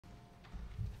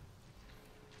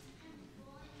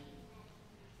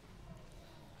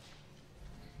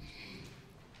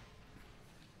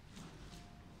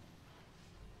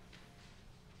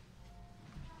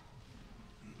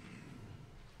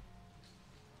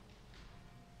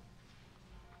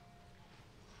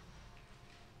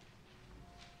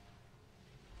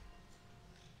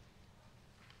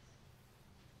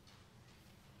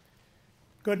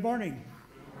Good morning.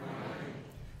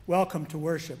 Welcome to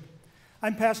worship.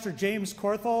 I'm Pastor James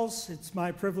Korthals. It's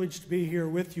my privilege to be here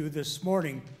with you this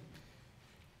morning.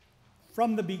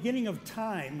 From the beginning of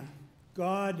time,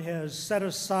 God has set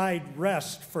aside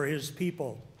rest for his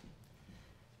people.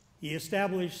 He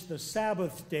established the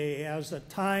Sabbath day as a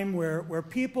time where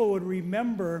people would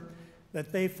remember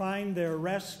that they find their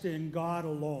rest in God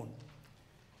alone.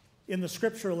 In the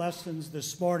scripture lessons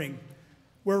this morning,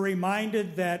 we're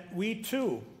reminded that we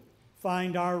too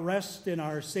find our rest in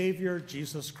our Savior,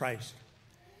 Jesus Christ.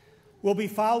 We'll be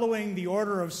following the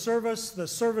order of service, the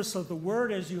service of the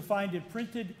Word, as you find it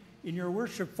printed in your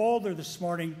worship folder this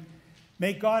morning.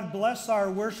 May God bless our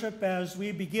worship as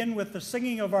we begin with the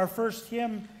singing of our first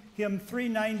hymn, hymn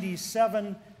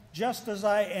 397, Just As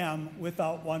I Am,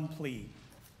 Without One Plea.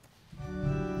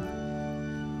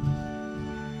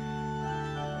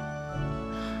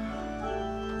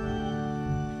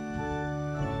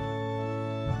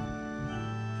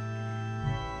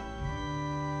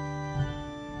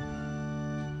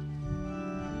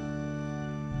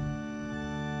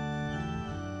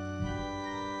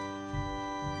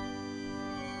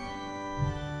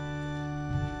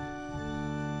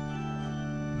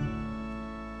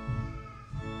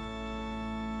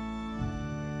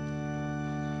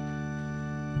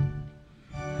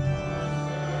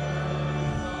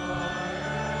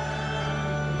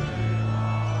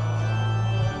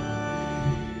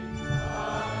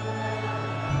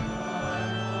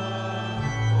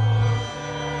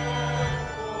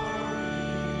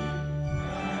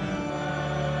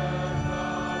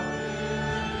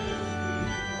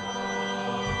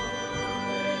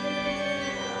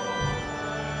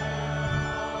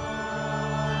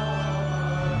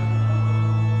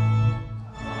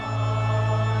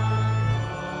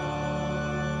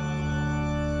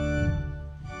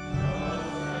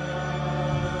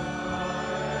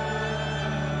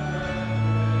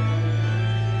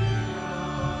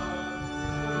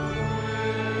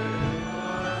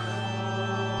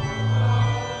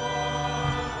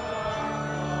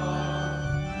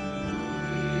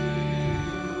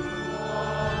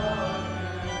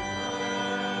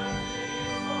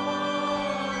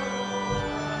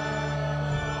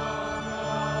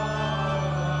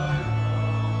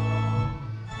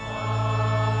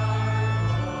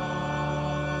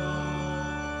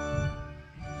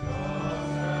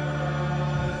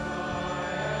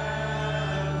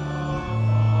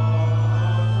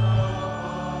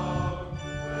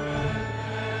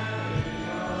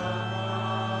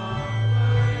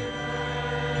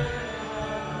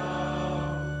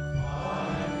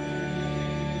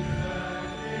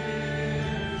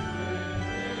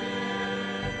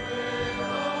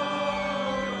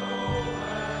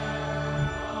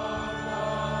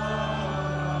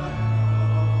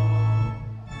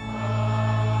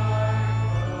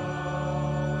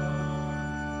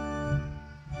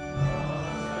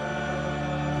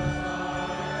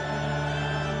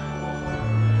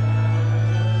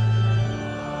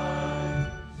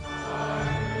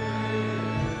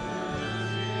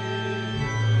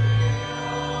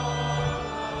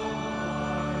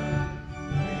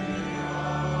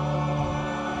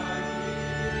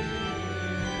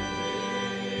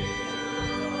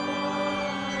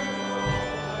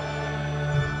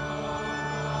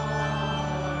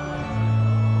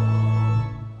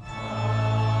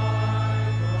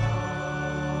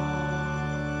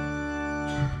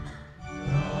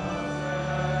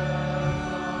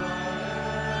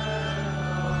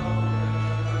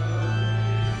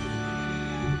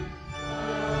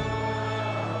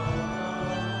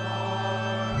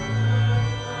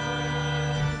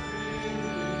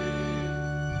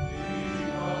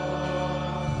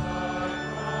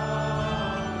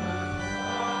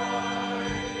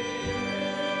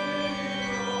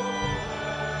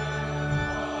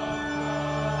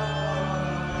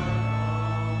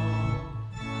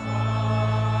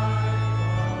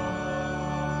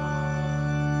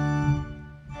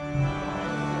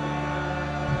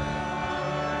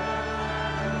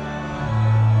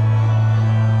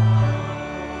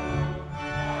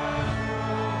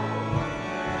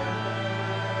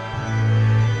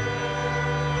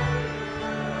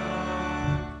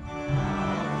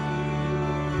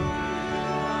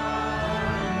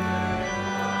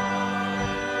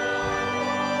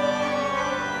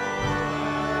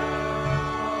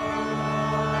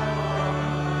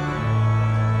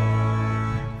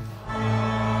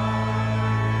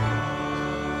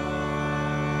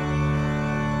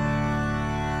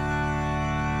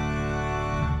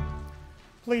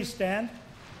 Please stand.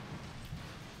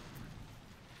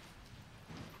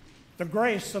 The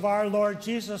grace of our Lord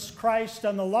Jesus Christ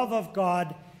and the love of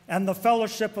God and the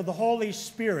fellowship of the Holy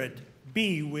Spirit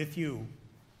be with you.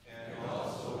 And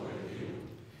also with you.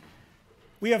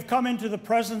 We have come into the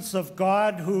presence of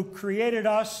God, who created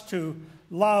us to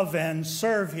love and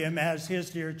serve him as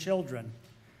his dear children.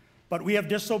 But we have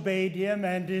disobeyed him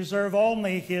and deserve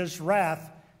only his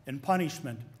wrath and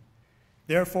punishment.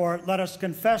 Therefore, let us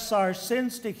confess our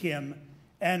sins to him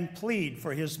and plead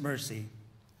for his mercy.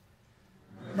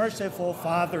 Merciful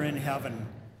Father in heaven,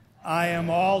 I am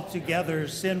altogether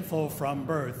sinful from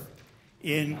birth.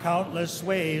 In countless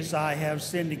ways I have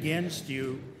sinned against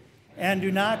you and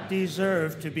do not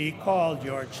deserve to be called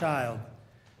your child.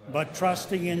 But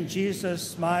trusting in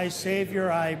Jesus, my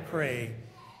Savior, I pray,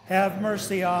 have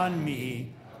mercy on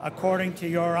me according to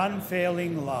your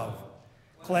unfailing love.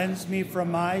 Cleanse me from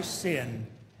my sin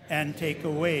and take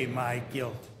away my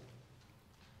guilt.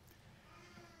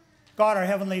 God, our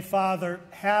Heavenly Father,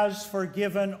 has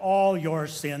forgiven all your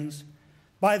sins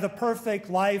by the perfect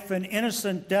life and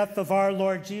innocent death of our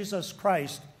Lord Jesus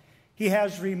Christ. He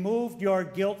has removed your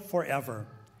guilt forever.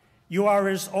 You are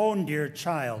his own dear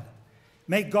child.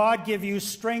 May God give you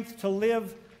strength to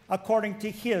live according to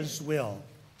his will.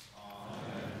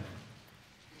 Amen.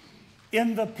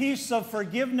 In the peace of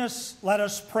forgiveness, let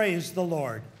us praise the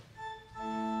Lord.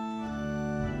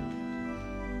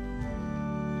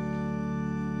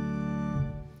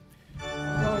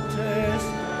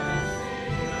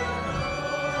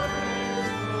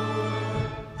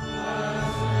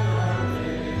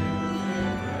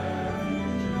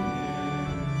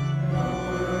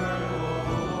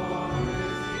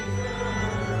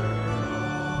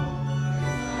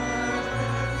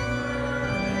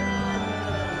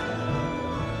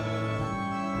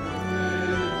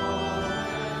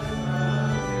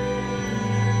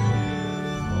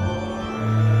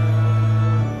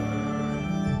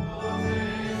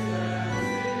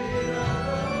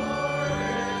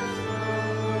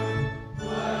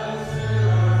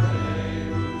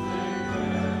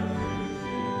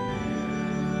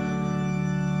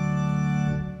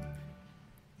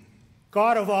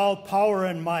 God of all power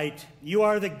and might, you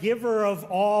are the giver of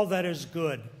all that is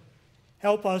good.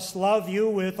 Help us love you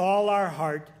with all our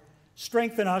heart.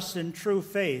 Strengthen us in true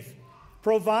faith.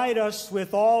 Provide us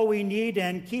with all we need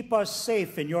and keep us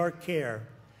safe in your care.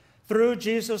 Through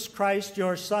Jesus Christ,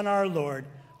 your Son, our Lord,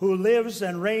 who lives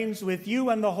and reigns with you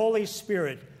and the Holy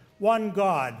Spirit, one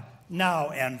God,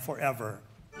 now and forever.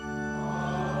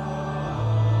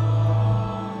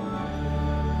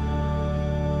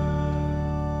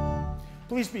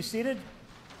 Please be seated.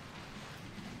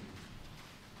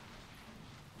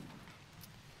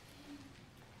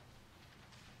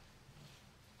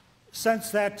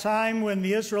 Since that time when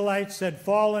the Israelites had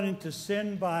fallen into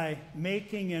sin by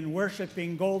making and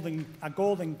worshiping a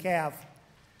golden calf,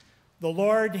 the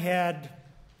Lord had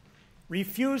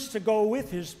refused to go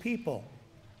with his people.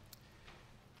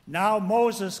 Now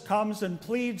Moses comes and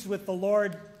pleads with the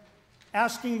Lord,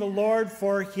 asking the Lord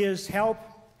for his help.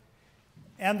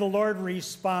 And the Lord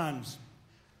responds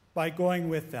by going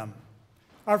with them.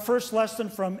 Our first lesson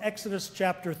from Exodus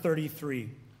chapter 33.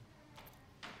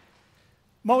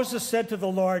 Moses said to the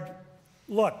Lord,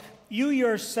 "Look, you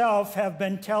yourself have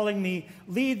been telling me,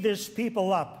 lead this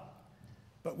people up,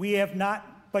 but you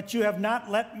have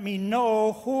not let me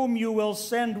know whom you will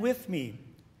send with me.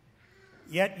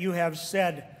 Yet you have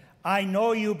said, I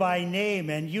know you by name,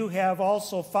 and you have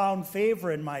also found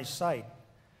favor in my sight.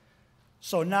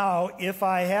 So now, if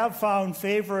I have found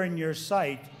favor in your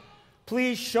sight,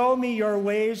 please show me your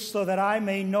ways so that I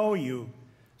may know you,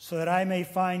 so that I may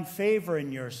find favor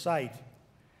in your sight.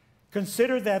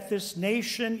 Consider that this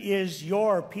nation is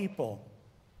your people."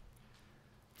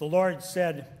 The Lord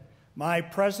said, "My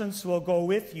presence will go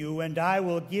with you, and I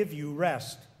will give you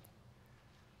rest."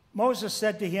 Moses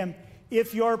said to him,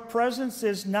 "If your presence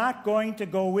is not going to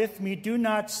go with me, do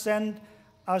not send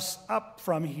us up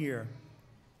from here.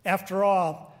 After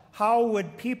all, how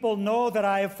would people know that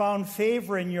I have found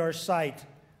favor in your sight,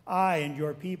 I and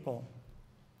your people?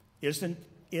 Isn't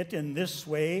it in this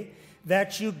way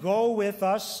that you go with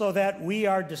us so that we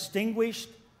are distinguished,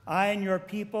 I and your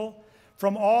people,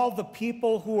 from all the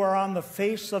people who are on the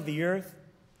face of the earth?"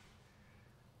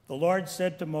 The Lord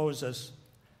said to Moses,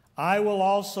 "I will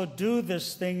also do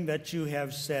this thing that you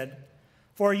have said,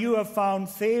 for you have found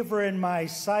favor in my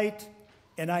sight,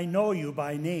 and I know you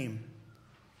by name."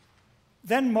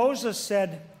 Then Moses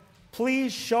said,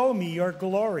 "Please show me your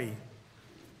glory."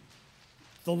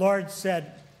 The Lord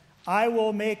said, "I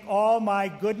will make all my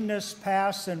goodness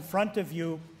pass in front of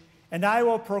you, and I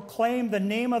will proclaim the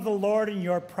name of the Lord in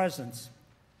your presence.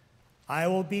 I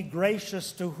will be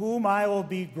gracious to whom I will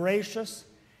be gracious,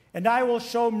 and I will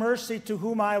show mercy to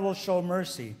whom I will show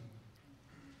mercy.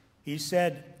 He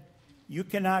said, "You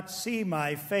cannot see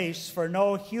my face, for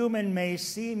no human may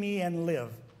see me and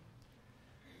live."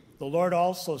 The Lord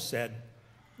also said,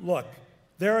 "Look,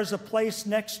 there is a place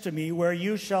next to me where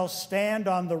you shall stand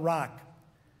on the rock.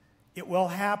 It will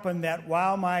happen that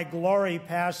while my glory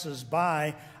passes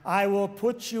by, I will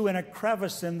put you in a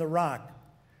crevice in the rock.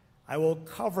 I will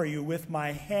cover you with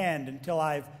my hand until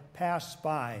I've passed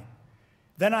by.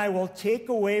 Then I will take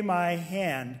away my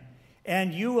hand,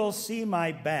 and you will see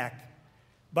my back,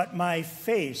 but my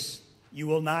face you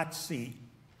will not see."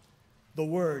 The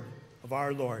word of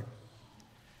our Lord.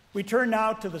 We turn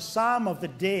now to the Psalm of the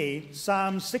day,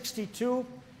 Psalm 62.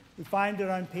 We find it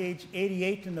on page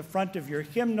 88 in the front of your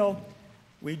hymnal.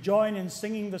 We join in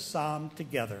singing the psalm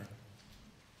together.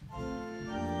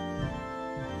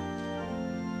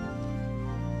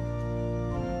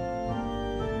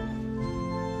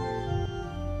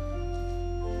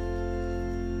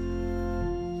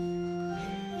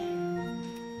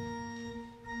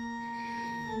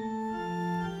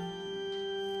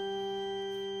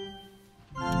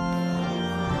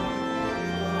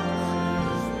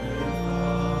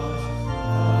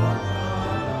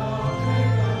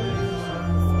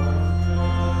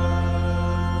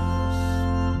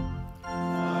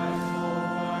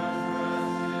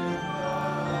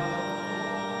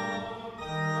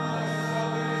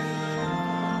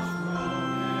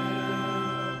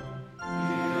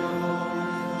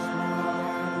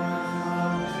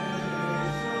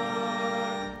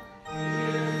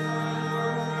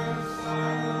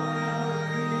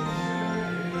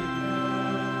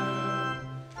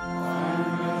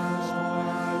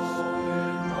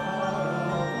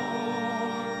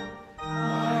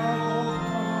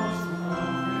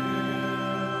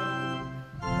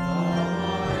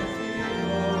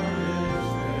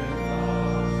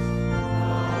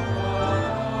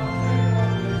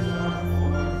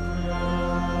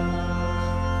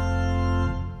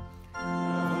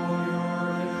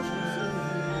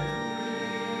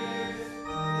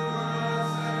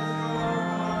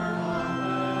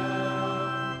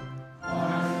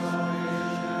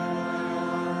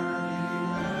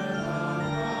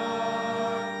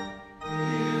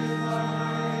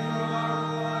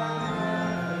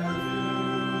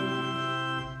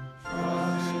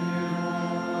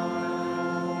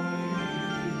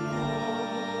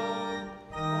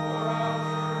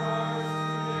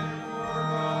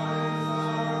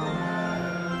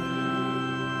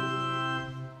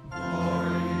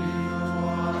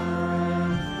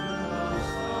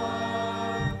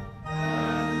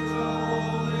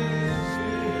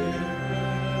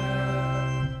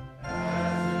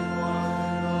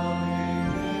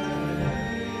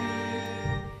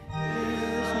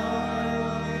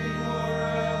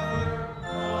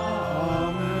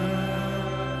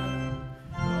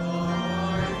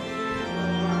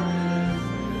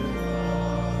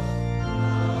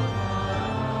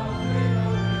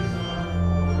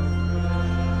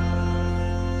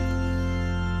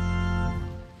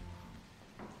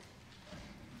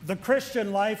 The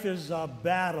Christian life is a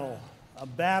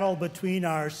battle between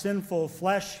our sinful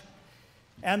flesh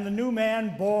and the new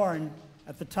man born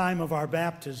at the time of our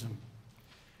baptism.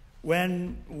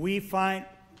 When we find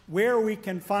where we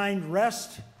can find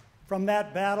rest from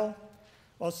that battle,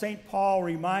 well, St. Paul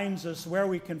reminds us where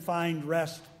we can find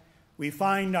rest. We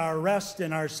find our rest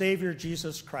in our Savior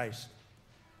Jesus Christ.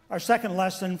 Our second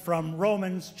lesson from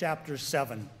Romans chapter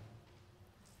 7.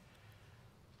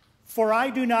 "For I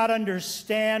do not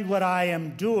understand what I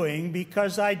am doing,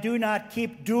 because I do not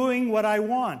keep doing what I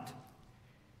want.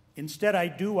 Instead, I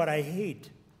do what I hate.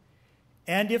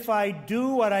 And if I do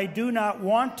what I do not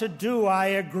want to do, I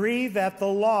agree that the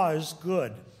law is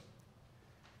good.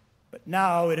 But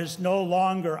now it is no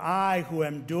longer I who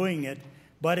am doing it,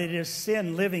 but it is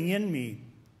sin living in me.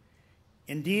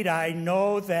 Indeed, I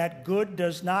know that good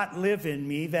does not live in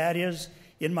me, that is,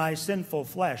 in my sinful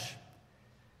flesh.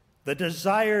 The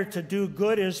desire to do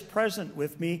good is present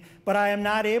with me, but I am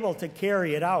not able to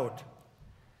carry it out.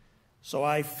 So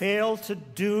I fail to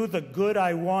do the good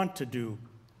I want to do.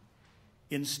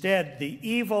 Instead, the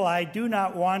evil I do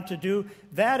not want to do,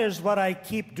 that is what I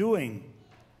keep doing.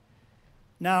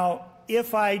 Now,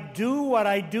 if I do what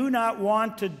I do not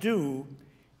want to do,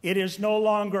 it is no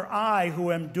longer I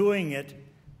who am doing it,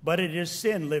 but it is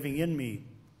sin living in me.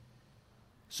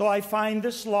 So I find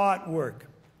this law at work.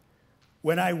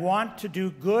 When I want to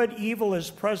do good, evil is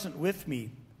present with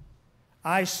me.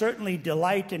 I certainly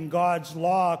delight in God's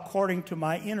law according to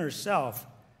my inner self.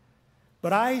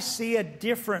 But I see a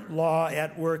different law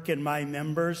at work in my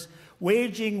members,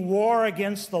 waging war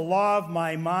against the law of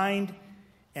my mind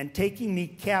and taking me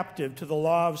captive to the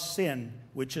law of sin,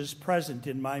 which is present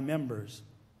in my members.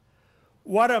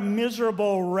 What a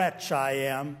miserable wretch I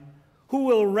am! Who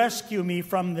will rescue me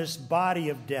from this body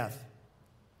of death?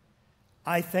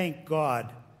 I thank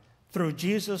God through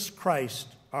Jesus Christ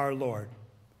our Lord.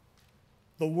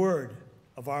 The word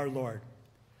of our Lord.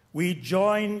 We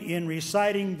join in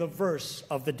reciting the verse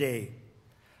of the day.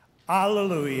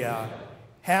 Alleluia!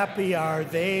 Happy are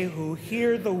they who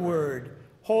hear the word,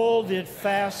 hold it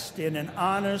fast in an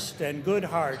honest and good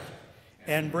heart,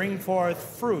 and bring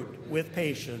forth fruit with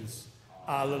patience.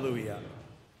 Alleluia.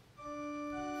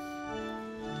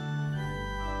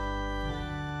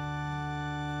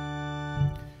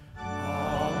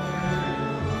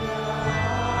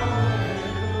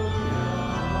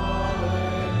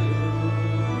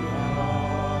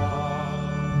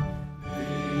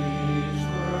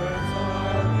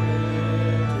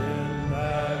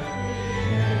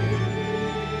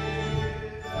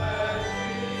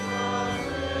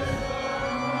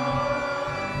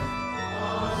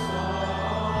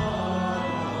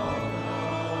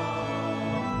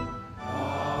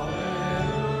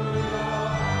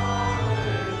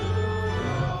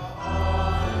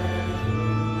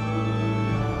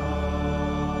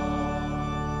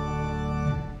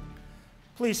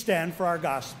 Please stand for our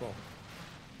gospel.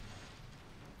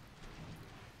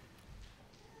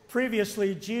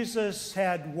 Previously, Jesus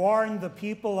had warned the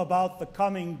people about the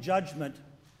coming judgment,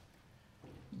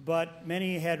 but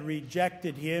many had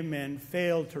rejected him and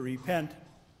failed to repent.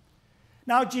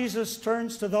 Now Jesus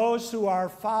turns to those who are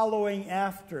following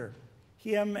after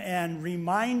him and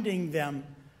reminding them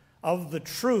of the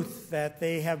truth that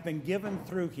they have been given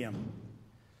through him.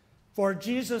 For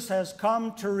Jesus has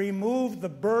come to remove the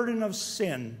burden of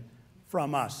sin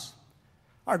from us.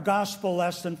 Our gospel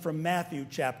lesson from Matthew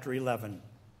chapter 11.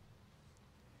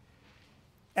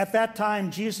 At that time,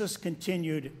 Jesus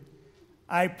continued,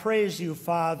 I praise you,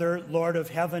 Father, Lord of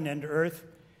heaven and earth,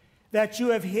 that you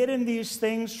have hidden these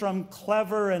things from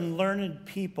clever and learned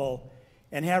people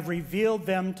and have revealed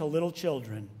them to little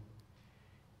children.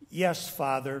 Yes,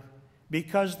 Father,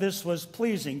 because this was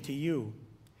pleasing to you.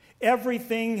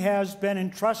 Everything has been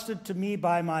entrusted to me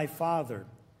by my Father.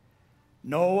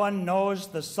 No one knows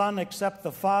the Son except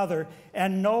the Father,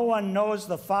 and no one knows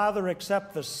the Father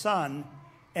except the Son,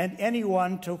 and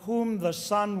anyone to whom the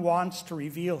Son wants to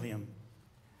reveal him.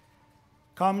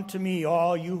 Come to me,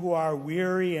 all you who are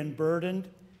weary and burdened,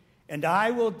 and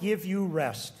I will give you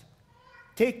rest.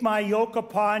 Take my yoke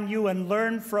upon you and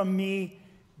learn from me,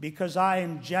 because I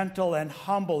am gentle and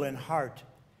humble in heart,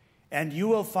 and you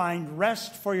will find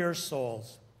rest for your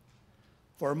souls.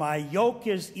 For my yoke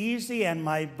is easy and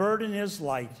my burden is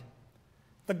light.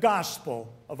 The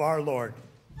gospel of our Lord.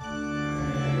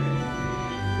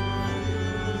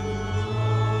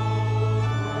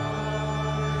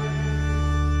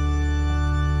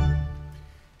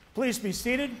 Please be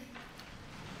seated.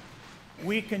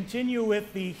 We continue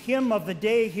with the hymn of the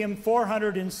day, hymn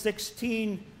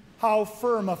 416, How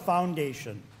Firm a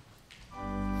Foundation.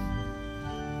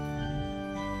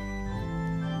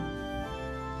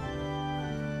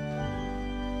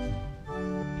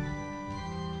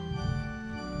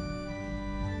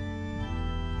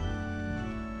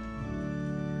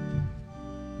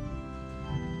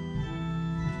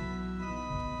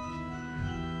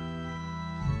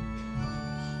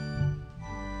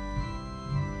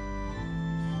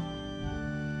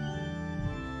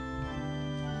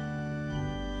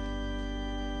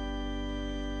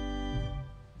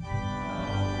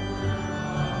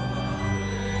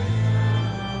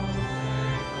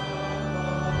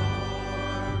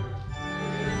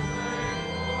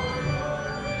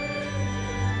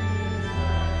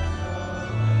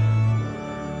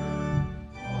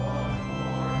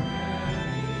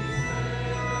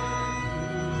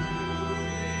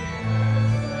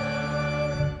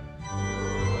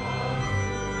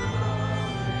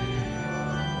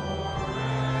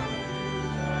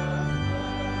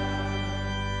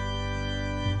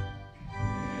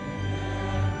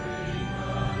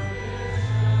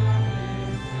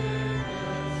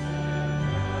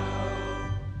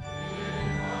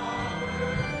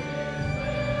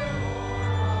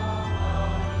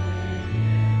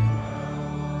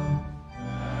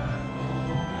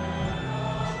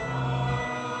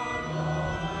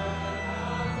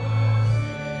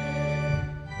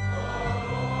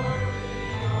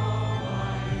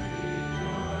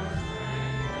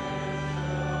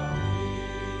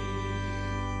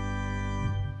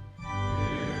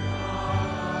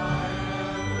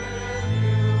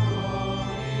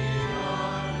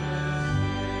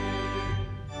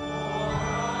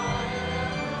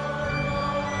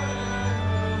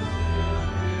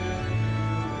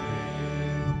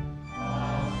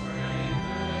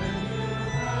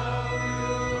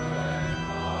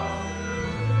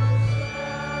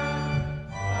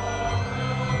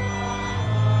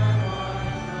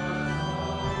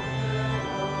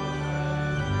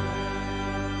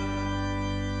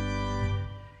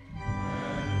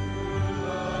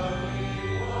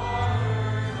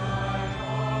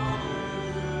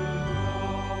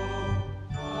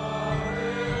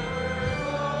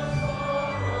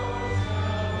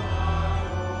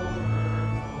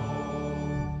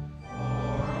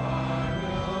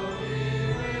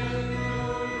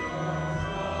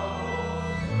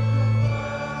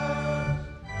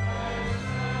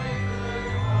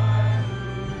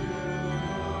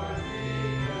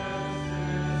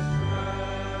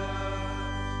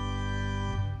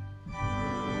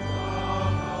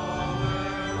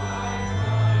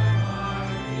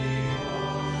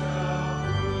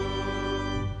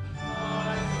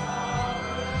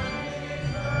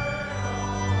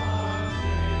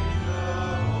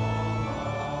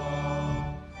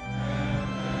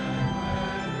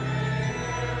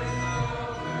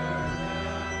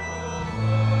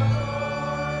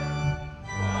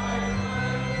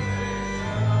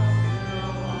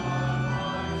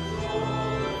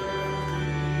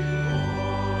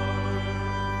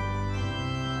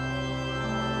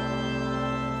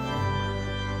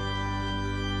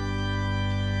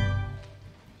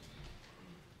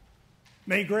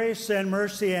 May grace and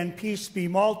mercy and peace be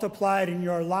multiplied in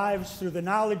your lives through the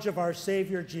knowledge of our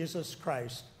Savior, Jesus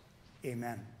Christ.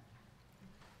 Amen.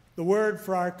 The word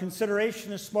for our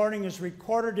consideration this morning is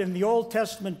recorded in the Old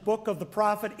Testament book of the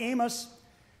prophet Amos,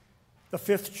 the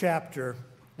 5th chapter,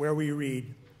 where we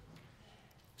read,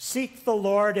 "Seek the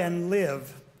Lord and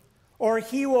live, or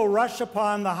he will rush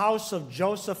upon the house of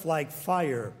Joseph like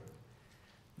fire.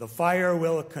 The fire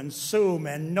will consume,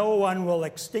 and no one will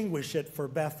extinguish it for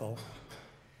Bethel.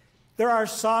 There are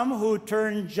some who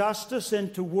turn justice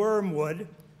into wormwood,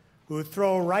 who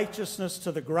throw righteousness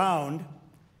to the ground.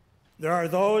 There are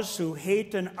those who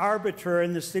hate an arbiter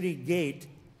in the city gate.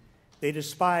 They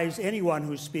despise anyone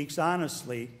who speaks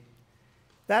honestly.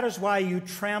 That is why you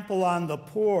trample on the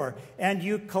poor, and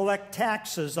you collect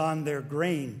taxes on their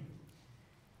grain.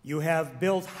 You have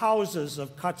built houses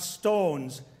of cut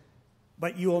stones,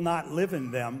 but you will not live in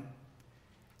them.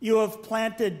 You have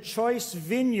planted choice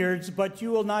vineyards, but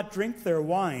you will not drink their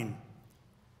wine.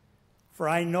 For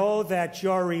I know that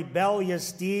your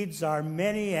rebellious deeds are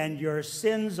many and your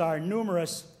sins are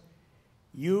numerous,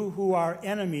 you who are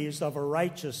enemies of a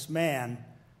righteous man,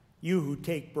 you who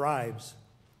take bribes.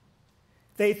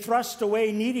 They thrust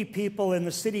away needy people in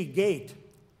the city gate.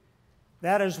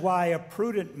 That is why a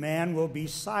prudent man will be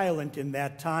silent in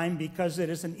that time, because it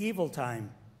is an evil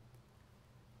time.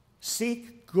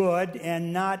 Seek good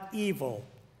and not evil,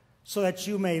 so that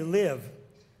you may live,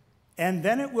 and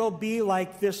then it will be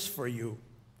like this for you.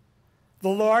 The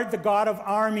Lord, the God of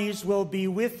armies, will be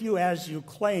with you as you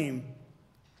claim.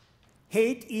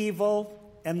 Hate evil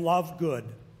and love good.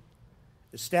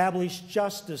 Establish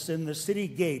justice in the city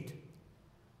gate.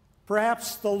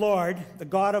 Perhaps the Lord, the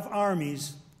God of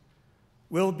armies,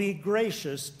 will be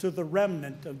gracious to the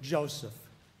remnant of Joseph."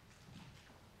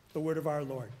 The word of our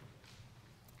Lord.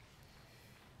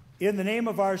 In the name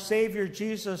of our Savior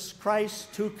Jesus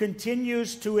Christ, who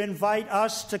continues to invite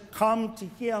us to come to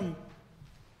him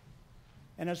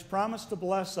and has promised to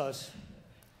bless us,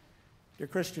 dear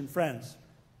Christian friends,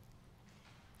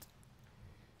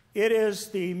 it is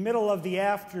the middle of the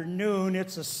afternoon,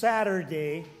 it's a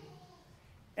Saturday,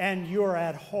 and you're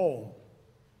at home.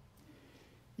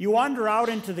 You wander out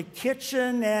into the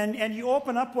kitchen and you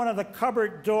open up one of the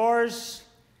cupboard doors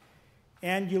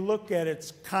and you look at its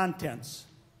contents.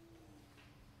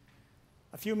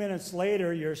 A few minutes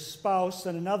later, your spouse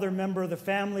and another member of the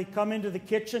family come into the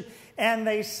kitchen and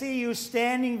they see you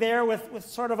standing there with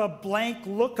sort of a blank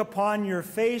look upon your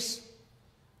face.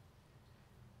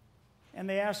 And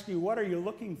they ask you, "What are you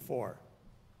looking for?"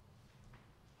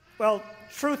 Well,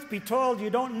 truth be told, you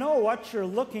don't know what you're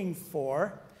looking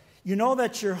for. You know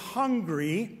that you're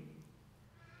hungry.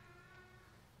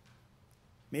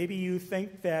 Maybe you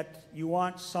think that you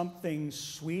want something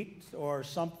sweet or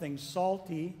something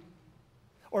salty.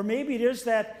 Or maybe it is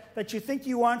that you think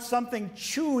you want something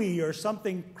chewy or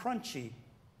something crunchy.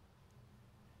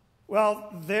 Well,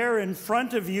 there in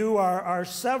front of you are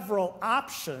several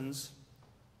options,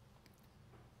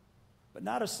 but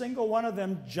not a single one of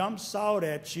them jumps out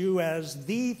at you as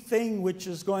the thing which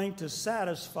is going to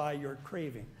satisfy your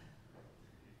craving.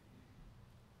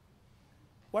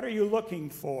 What are you looking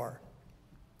for?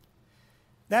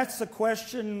 That's the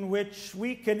question which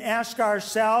we can ask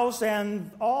ourselves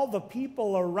and all the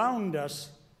people around us,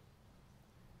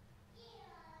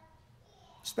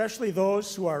 especially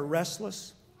those who are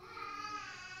restless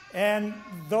and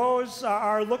those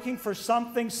are looking for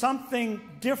something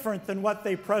different than what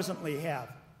they presently have.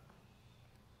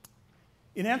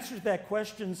 In answer to that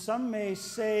question, some may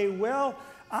say, "Well,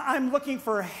 I'm looking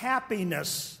for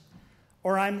happiness,"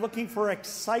 or "I'm looking for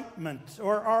excitement,"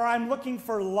 or "I'm looking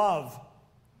for love."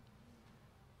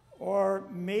 Or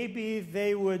maybe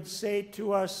they would say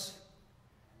to us,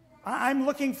 "I'm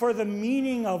looking for the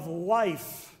meaning of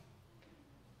life.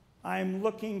 I'm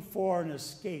looking for an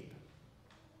escape."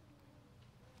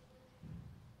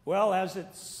 Well, as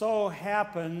it so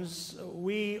happens,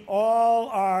 we all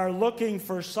are looking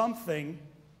for something.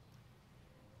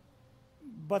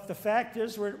 But the fact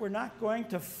is, we're not going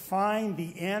to find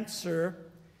the answer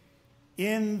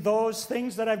in those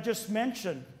things that I've just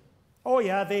mentioned. Oh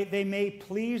yeah, they may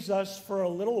please us for a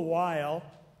little while,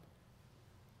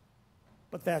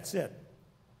 but that's it.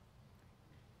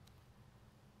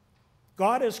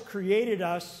 God has created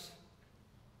us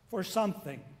for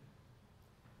something.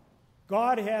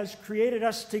 God has created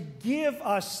us to give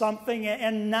us something,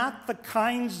 and not the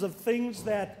kinds of things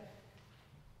that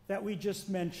we just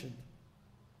mentioned.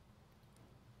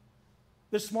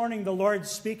 This morning, the Lord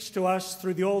speaks to us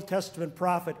through the Old Testament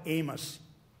prophet Amos.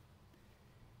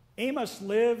 Amos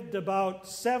lived about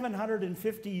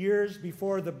 750 years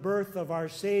before the birth of our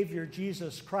Savior,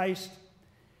 Jesus Christ.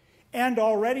 And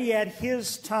already at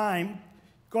his time,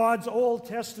 God's Old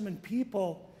Testament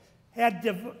people had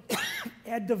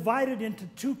divided into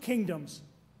two kingdoms.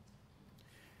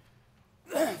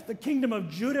 The kingdom of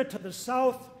Judah to the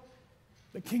south,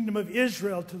 the kingdom of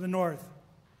Israel to the north.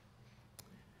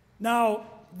 Now,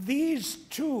 these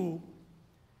two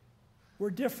were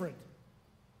different.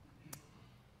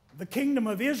 The kingdom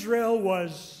of Israel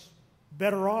was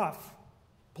better off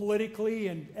politically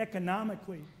and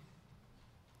economically.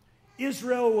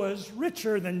 Israel was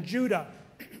richer than Judah.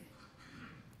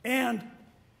 And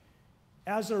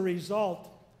as a result,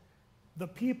 the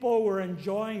people were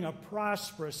enjoying a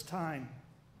prosperous time.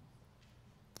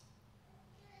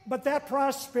 But that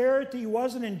prosperity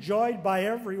wasn't enjoyed by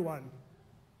everyone.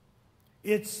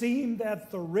 It seemed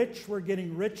that the rich were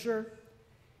getting richer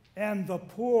and the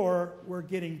poor were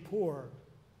getting poorer.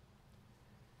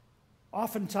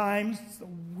 Oftentimes, the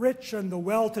rich and the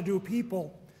well-to-do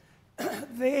people,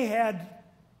 they had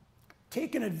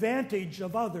taken advantage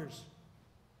of others.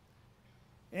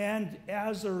 And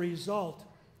as a result,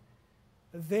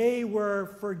 they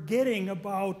were forgetting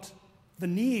about the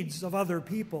needs of other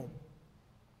people.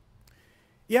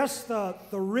 Yes, the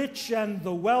rich and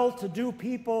the well-to-do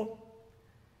people,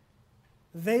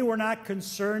 they were not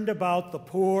concerned about the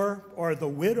poor or the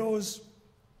widows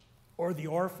or the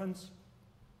orphans.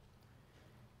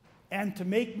 And to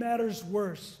make matters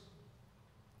worse,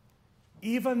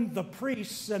 even the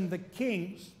priests and the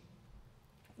kings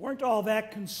weren't all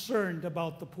that concerned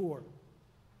about the poor.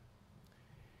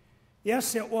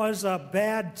 Yes, it was a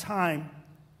bad time.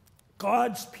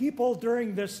 God's people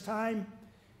during this time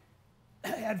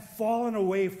had fallen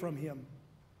away from him.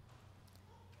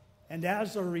 And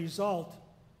as a result,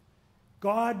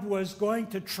 God was going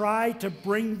to try to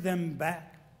bring them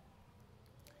back.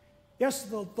 Yes,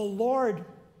 the Lord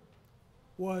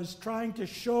was trying to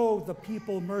show the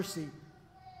people mercy,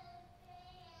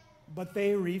 but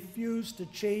they refused to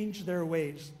change their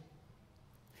ways.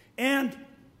 And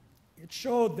it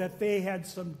showed that they had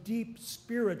some deep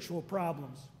spiritual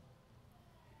problems.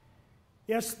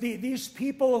 Yes, these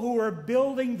people who were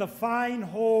building the fine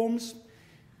homes,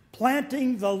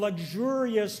 planting the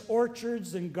luxurious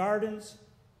orchards and gardens,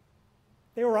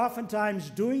 they were oftentimes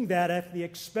doing that at the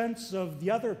expense of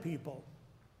the other people.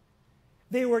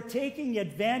 They were taking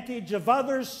advantage of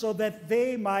others so that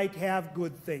they might have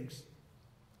good things.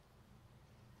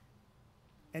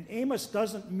 And Amos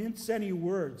doesn't mince any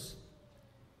words.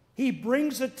 He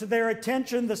brings it to their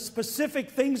attention, the specific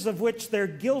things of which they're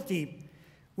guilty,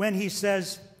 when he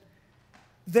says,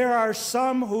 "There are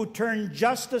some who turn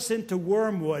justice into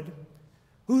wormwood,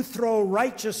 who throw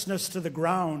righteousness to the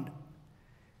ground.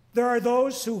 There are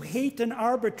those who hate an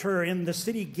arbiter in the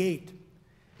city gate.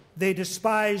 They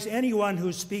despise anyone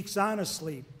who speaks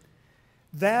honestly.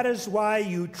 That is why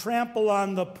you trample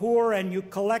on the poor and you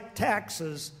collect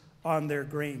taxes on their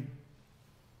grain."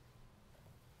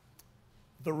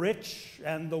 The rich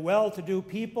and the well-to-do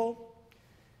people,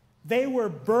 they were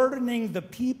burdening the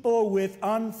people with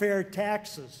unfair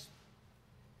taxes.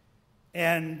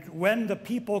 And when the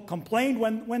people complained,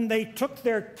 when they took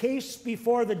their case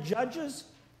before the judges,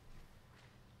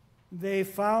 they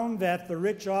found that the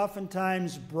rich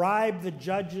oftentimes bribed the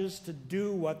judges to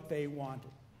do what they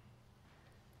wanted.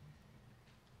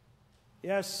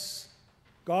 Yes,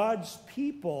 God's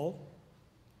people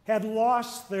had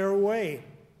lost their way.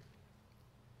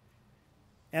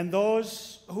 And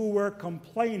those who were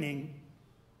complaining,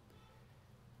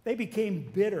 they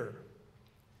became bitter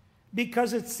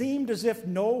because it seemed as if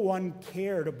no one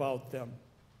cared about them.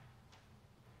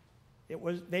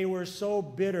 They were so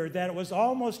bitter that it was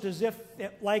almost as if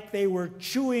like they were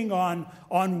chewing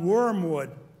on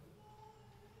wormwood.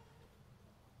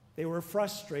 They were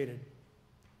frustrated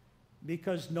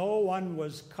because no one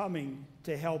was coming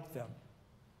to help them.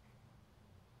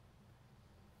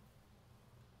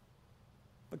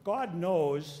 But God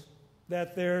knows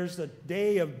that there's a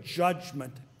day of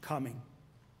judgment coming.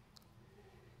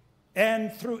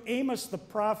 And through Amos the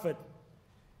prophet,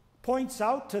 points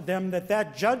out to them that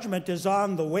that judgment is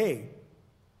on the way.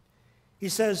 He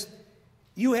says,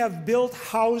 "You have built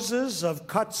houses of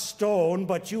cut stone,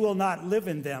 but you will not live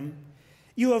in them.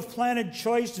 You have planted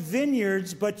choice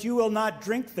vineyards, but you will not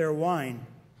drink their wine."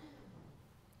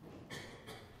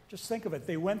 Just think of it.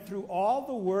 They went through all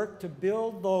the work to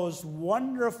build those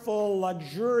wonderful,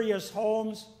 luxurious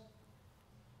homes,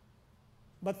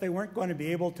 but they weren't going to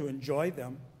be able to enjoy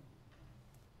them.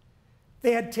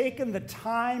 They had taken the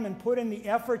time and put in the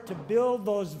effort to build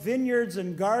those vineyards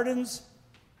and gardens,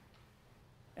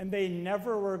 and they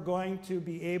never were going to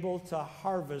be able to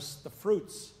harvest the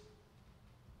fruits.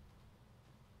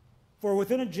 For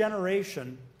within a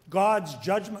generation, God's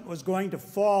judgment was going to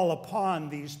fall upon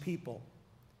these people.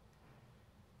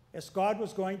 As God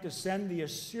was going to send the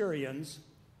Assyrians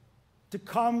to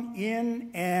come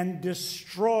in and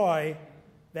destroy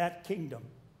that kingdom.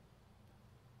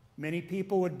 Many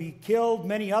people would be killed,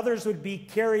 many others would be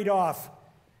carried off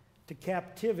to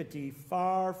captivity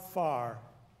far, far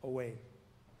away.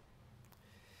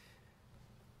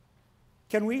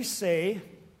 Can we say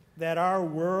that our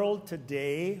world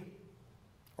today,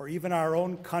 or even our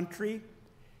own country,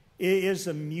 is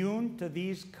immune to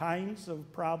these kinds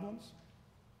of problems?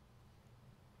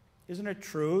 Isn't it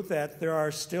true that there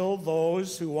are still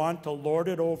those who want to lord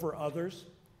it over others,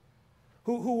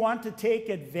 who want to take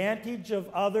advantage of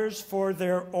others for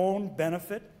their own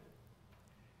benefit?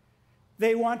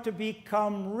 They want to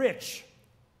become rich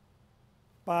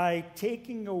by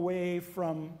taking away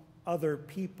from other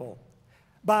people,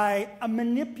 by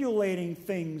manipulating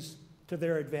things to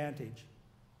their advantage.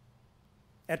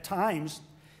 At times,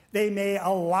 they may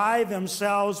ally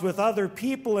themselves with other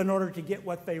people in order to get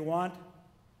what they want.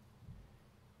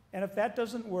 And if that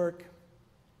doesn't work,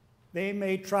 they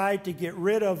may try to get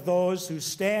rid of those who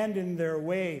stand in their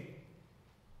way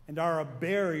and are a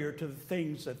barrier to the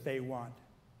things that they want.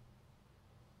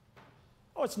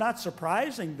 Oh, it's not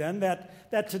surprising then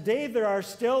that today there are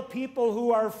still people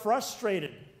who are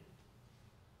frustrated.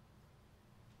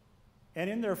 And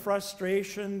in their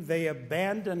frustration, they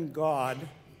abandon God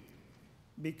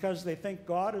because they think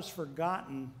God has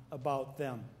forgotten about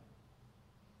them.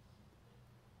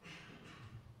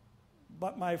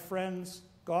 But my friends,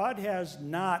 God has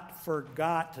not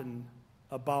forgotten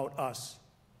about us.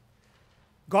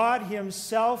 God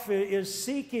himself is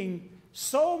seeking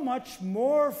so much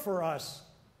more for us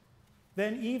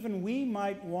than even we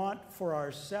might want for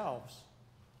ourselves.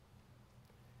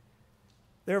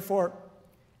 Therefore,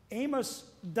 Amos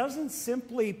doesn't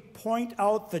simply point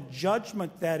out the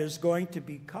judgment that is going to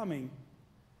be coming,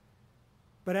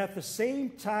 but at the same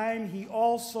time, he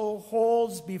also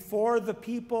holds before the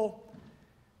people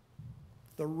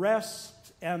the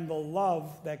rest and the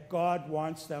love that God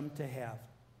wants them to have.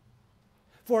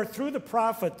 For through the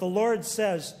prophet, the Lord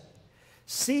says,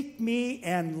 "Seek me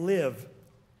and live.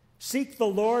 Seek the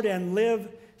Lord and live.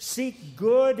 Seek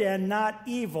good and not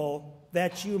evil,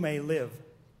 that you may live."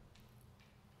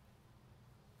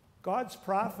 God's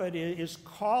prophet is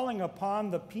calling upon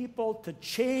the people to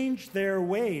change their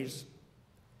ways.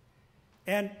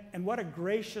 And what a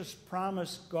gracious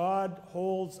promise God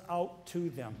holds out to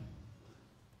them.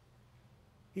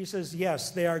 He says,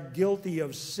 yes, they are guilty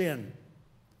of sin.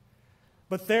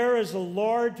 But there is a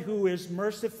Lord who is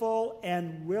merciful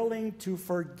and willing to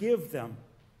forgive them.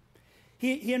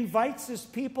 He invites his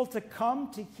people to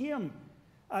come to him,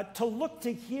 to look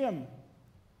to him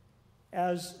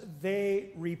as they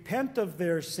repent of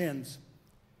their sins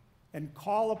and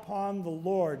call upon the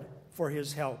Lord for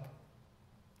his help.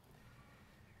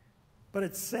 But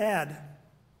it's sad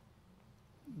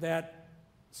that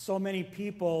so many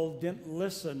people didn't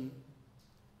listen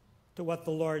to what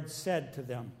the Lord said to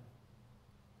them.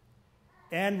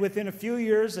 And within a few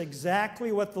years,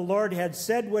 exactly what the Lord had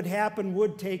said would happen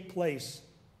would take place.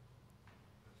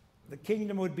 The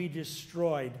kingdom would be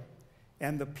destroyed,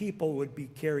 and the people would be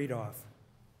carried off.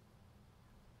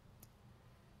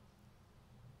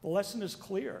 The lesson is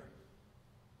clear.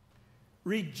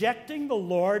 Rejecting the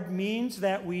Lord means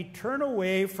that we turn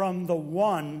away from the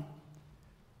one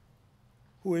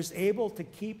who is able to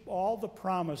keep all the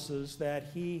promises that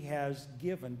he has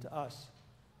given to us.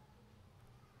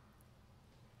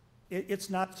 It's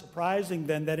not surprising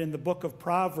then that in the book of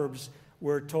Proverbs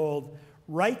we're told,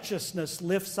 righteousness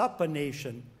lifts up a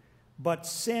nation, but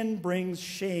sin brings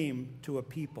shame to a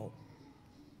people.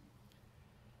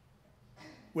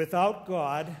 Without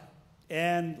God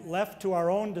and left to our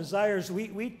own desires,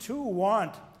 we too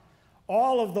want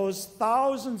all of those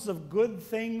thousands of good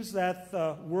things that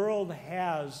the world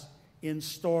has in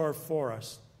store for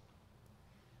us.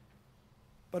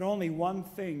 But only one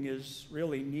thing is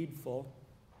really needful.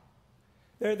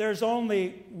 There's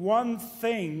only one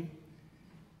thing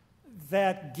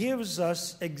that gives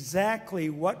us exactly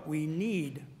what we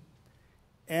need,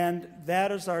 and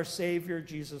that is our Savior,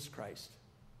 Jesus Christ.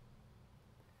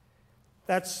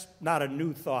 That's not a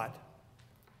new thought.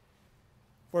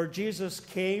 For Jesus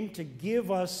came to give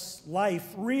us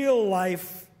life, real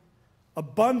life,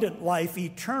 abundant life,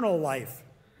 eternal life.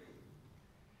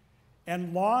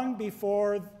 And long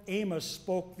before Amos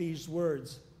spoke these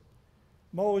words,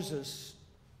 Moses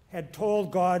had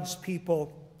told God's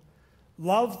people,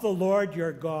 "Love the Lord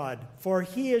your God, for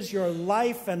he is your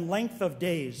life and length of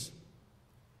days."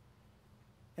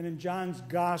 And in John's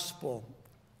gospel,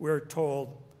 we're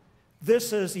told,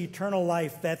 This is eternal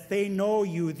life, that they know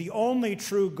you, the only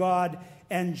true God,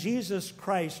 and Jesus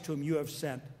Christ, whom you have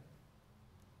sent.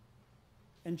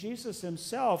 And Jesus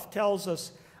himself tells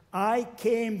us, I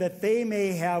came that they may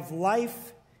have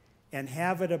life and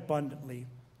have it abundantly.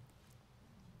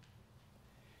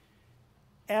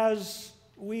 As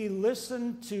we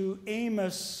listen to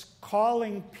Amos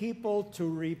calling people to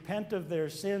repent of their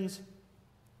sins,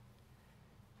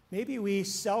 maybe we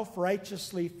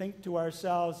self-righteously think to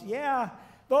ourselves, yeah,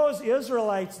 those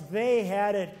Israelites, they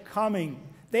had it coming.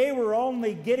 They were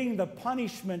only getting the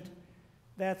punishment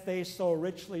that they so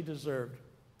richly deserved.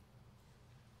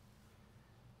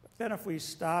 But then if we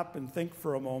stop and think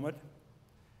for a moment,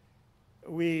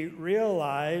 we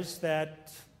realize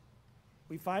that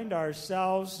we find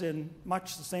ourselves in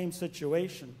much the same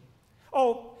situation.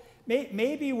 Oh,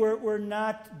 maybe we're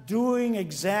not doing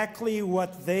exactly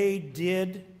what they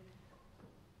did,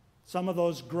 some of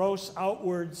those gross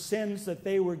outward sins that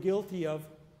they were guilty of.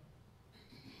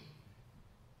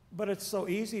 But it's so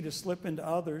easy to slip into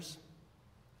others.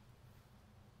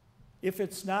 If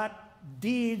it's not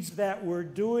deeds that we're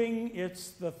doing,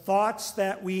 it's the thoughts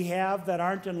that we have that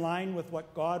aren't in line with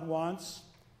what God wants,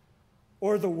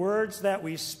 or the words that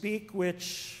we speak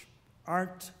which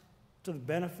aren't to the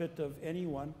benefit of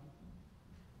anyone.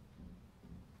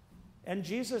 And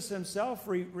Jesus himself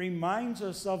reminds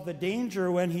us of the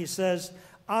danger when he says,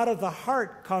 out of the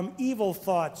heart come evil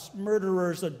thoughts,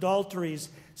 murderers, adulteries,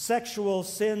 sexual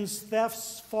sins,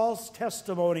 thefts, false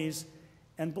testimonies,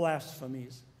 and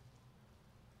blasphemies.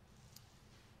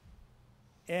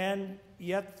 And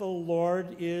yet the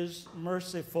Lord is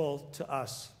merciful to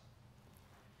us.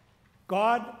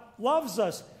 God loves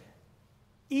us.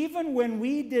 Even when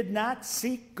we did not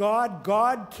seek God,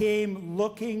 God came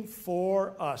looking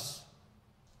for us.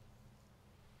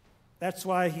 That's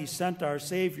why he sent our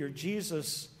Savior,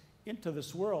 Jesus, into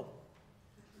this world.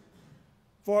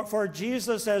 For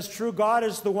Jesus, as true God,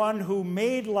 is the one who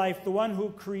made life, the one who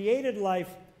created life,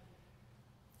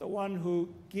 the one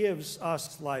who gives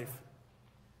us life.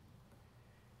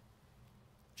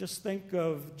 Just think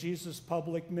of Jesus'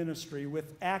 public ministry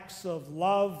with acts of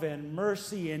love and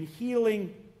mercy and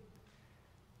healing.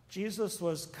 Jesus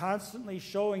was constantly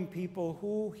showing people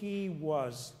who he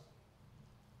was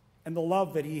and the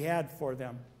love that he had for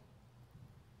them.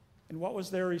 And what was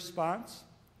their response?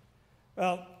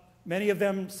 Well, many of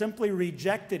them simply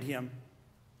rejected him.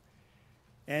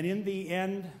 And in the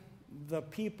end, the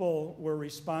people were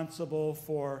responsible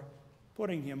for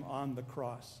putting him on the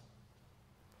cross.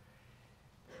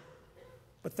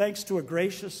 But thanks to a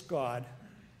gracious God,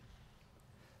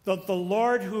 the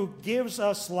Lord who gives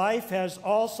us life has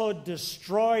also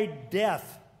destroyed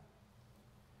death.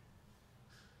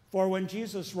 For when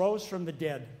Jesus rose from the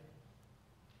dead,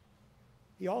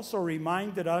 he also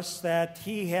reminded us that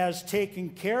he has taken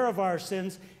care of our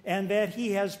sins and that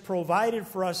he has provided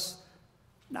for us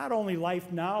not only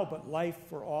life now, but life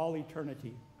for all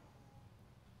eternity.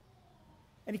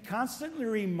 And he constantly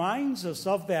reminds us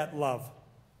of that love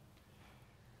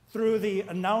through the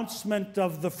announcement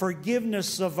of the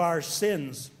forgiveness of our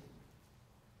sins.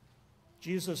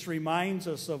 Jesus reminds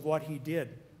us of what he did.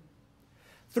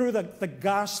 Through the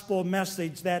gospel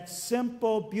message, that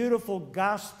simple, beautiful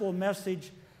gospel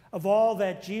message of all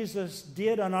that Jesus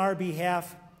did on our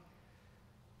behalf,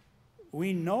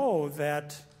 we know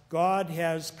that God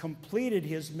has completed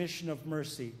his mission of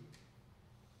mercy.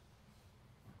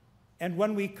 And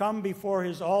when we come before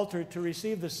his altar to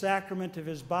receive the sacrament of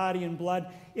his body and blood,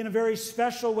 in a very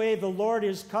special way, the Lord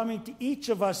is coming to each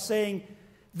of us saying,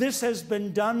 this has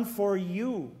been done for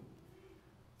you,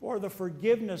 for the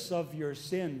forgiveness of your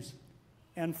sins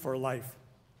and for life.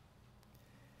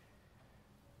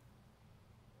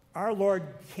 Our Lord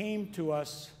came to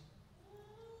us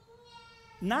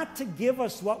not to give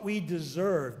us what we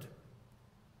deserved,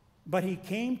 but he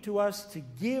came to us to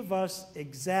give us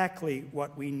exactly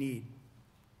what we need.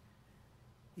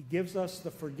 He gives us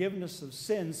the forgiveness of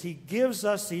sins. He gives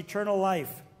us eternal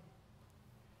life.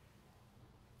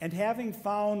 And having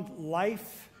found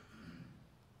life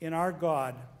in our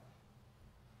God,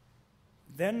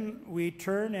 then we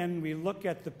turn and we look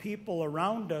at the people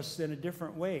around us in a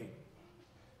different way.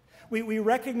 We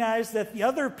recognize that the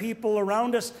other people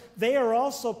around us, they are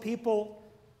also people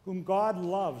whom God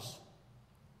loves.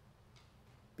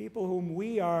 People whom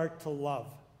we are to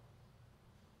love.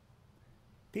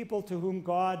 People to whom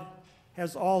God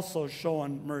has also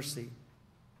shown mercy.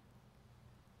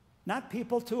 Not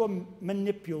people to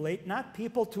manipulate, not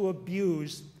people to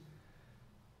abuse,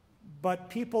 but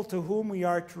people to whom we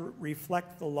are to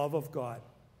reflect the love of God.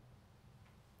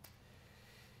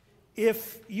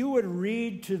 if you would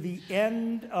read to the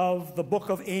end of the book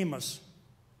of Amos,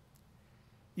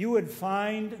 you would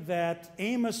find that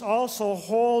Amos also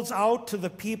holds out to the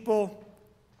people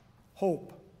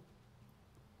hope.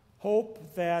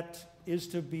 Hope that is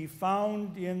to be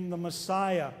found in the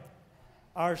Messiah,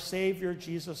 our Savior,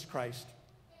 Jesus Christ.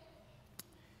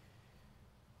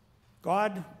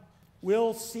 God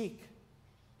will seek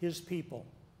his people.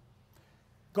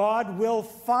 God will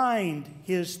find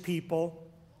his people,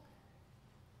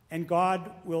 and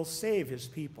God will save his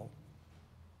people.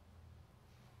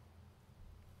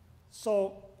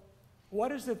 So,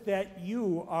 what is it that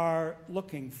you are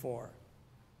looking for?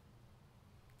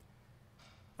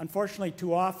 Unfortunately,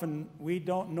 too often, we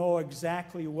don't know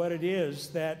exactly what it is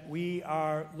that we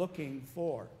are looking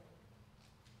for.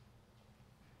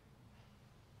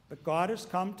 But God has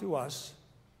come to us.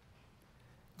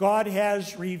 God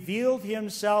has revealed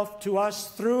himself to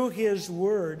us through his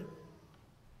word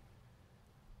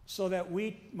so that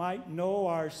we might know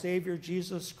our Savior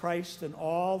Jesus Christ and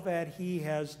all that he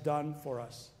has done for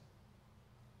us.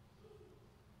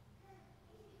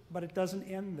 But it doesn't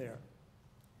end there.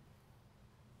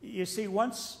 You see,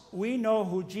 once we know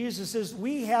who Jesus is,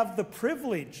 we have the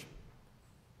privilege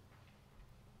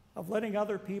of letting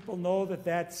other people know that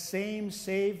that same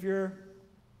Savior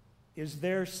is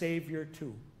their Savior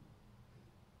too.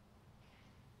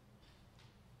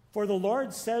 For the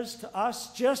Lord says to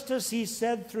us, just as he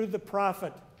said through the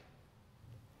prophet,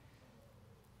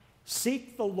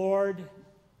 seek the Lord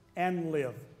and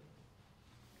live.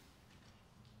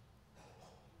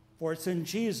 For it's in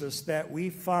Jesus that we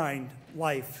find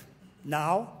life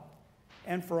now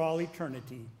and for all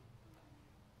eternity.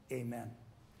 Amen.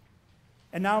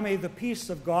 And now may the peace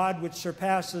of God, which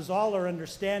surpasses all our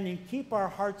understanding, keep our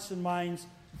hearts and minds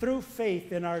through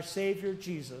faith in our Savior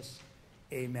Jesus.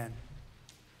 Amen.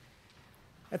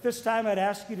 At this time, I'd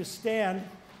ask you to stand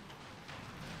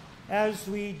as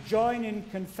we join in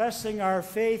confessing our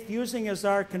faith, using as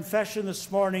our confession this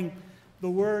morning the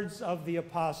words of the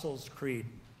Apostles' Creed.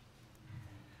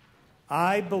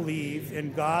 I believe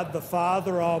in God the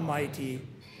Father Almighty,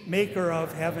 maker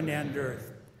of heaven and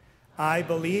earth. I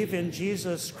believe in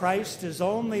Jesus Christ, his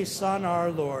only Son, our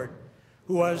Lord,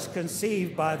 who was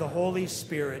conceived by the Holy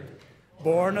Spirit,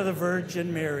 born of the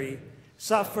Virgin Mary,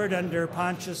 suffered under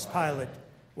Pontius Pilate,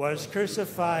 was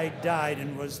crucified, died,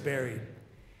 and was buried.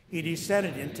 He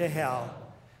descended into hell.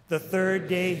 The third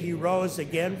day he rose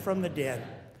again from the dead.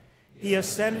 He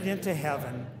ascended into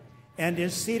heaven and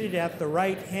is seated at the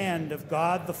right hand of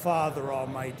God the Father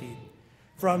Almighty.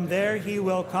 From there he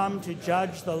will come to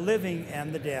judge the living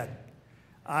and the dead.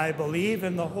 I believe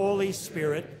in the Holy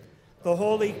Spirit, the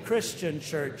holy Christian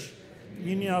church,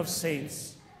 union of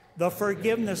saints, the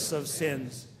forgiveness of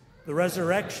sins, the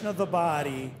resurrection of the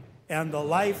body, and the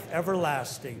life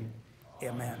everlasting.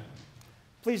 Amen.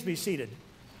 Please be seated.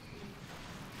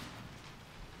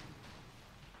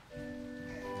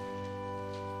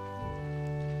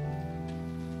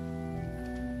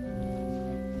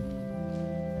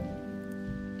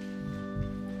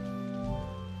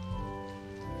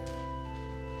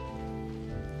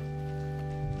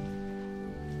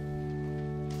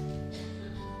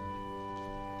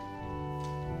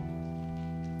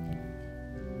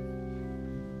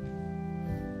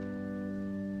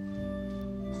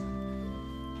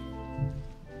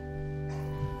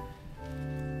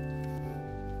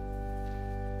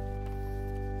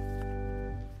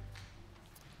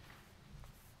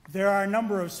 There are a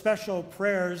number of special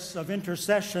prayers of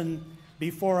intercession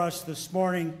before us this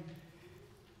morning.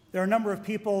 There are a number of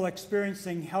people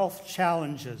experiencing health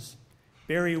challenges.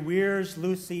 Barry Weirs,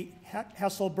 Lucy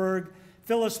Hesselberg,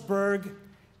 Phyllis Berg,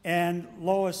 and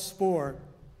Lois Spoor.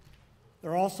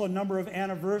 There are also a number of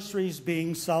anniversaries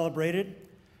being celebrated.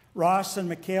 Ross and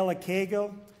Michaela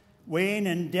Cagle, Wayne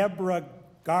and Deborah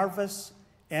Garvis,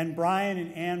 and Brian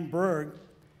and Ann Berg.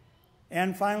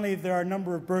 And finally, there are a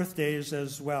number of birthdays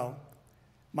as well.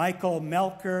 Michael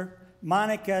Melker,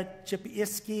 Monica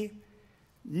Chipiski,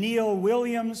 Neil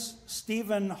Williams,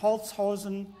 Stephen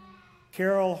Holtzhausen,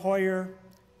 Carol Hoyer,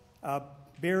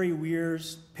 Barry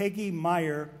Weirs, Peggy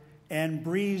Meyer, and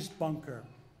Breeze Bunker.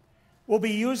 We'll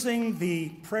be using the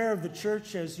prayer of the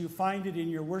church as you find it in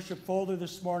your worship folder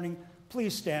this morning.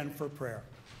 Please stand for prayer.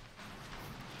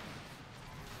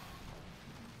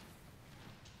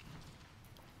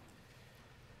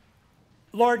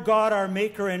 Lord God, our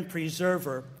maker and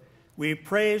preserver, we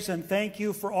praise and thank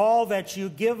you for all that you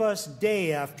give us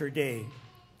day after day.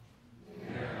 We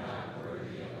are not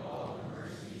worthy of all the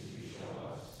mercies you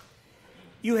show us.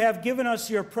 You have given us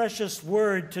your precious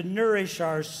word to nourish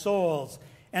our souls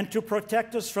and to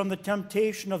protect us from the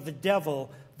temptation of the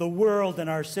devil, the world, and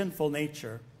our sinful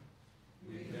nature.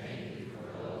 We thank you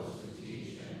for those who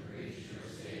teach and preach your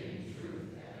saving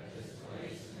truth at this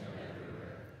place and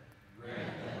everywhere.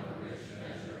 Grant them a rich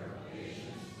measure of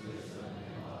patience, wisdom,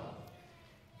 and love.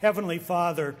 Heavenly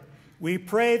Father, we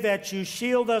pray that you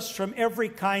shield us from every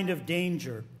kind of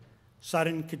danger,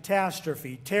 sudden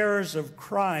catastrophe, terrors of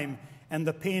crime, and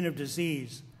the pain of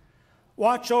disease.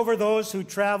 Watch over those who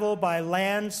travel by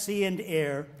land, sea, and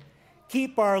air.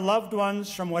 Keep our loved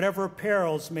ones from whatever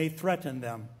perils may threaten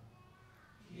them.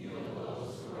 Heal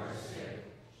those who are sick,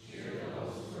 cheer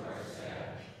those who are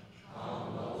sad,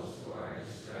 calm those who are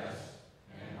distressed,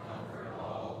 and comfort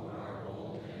all who are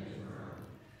old and infirm.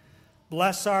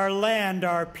 Bless our land,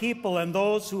 our people, and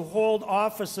those who hold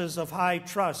offices of high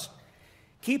trust.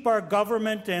 Keep our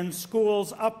government and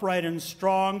schools upright and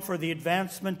strong for the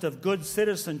advancement of good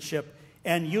citizenship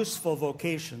and useful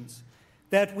vocations,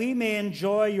 that we may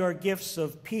enjoy your gifts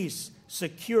of peace,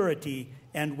 security,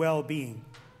 and well-being.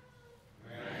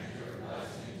 Grant your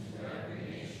blessing to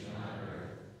every nation on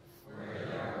earth. Where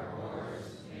there are wars,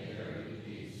 may there be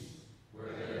peace.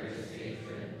 Where there is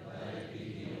hatred, let it be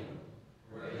healed.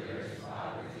 Where there is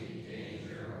poverty,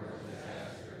 danger, or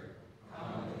disaster,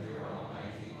 come with your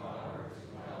almighty power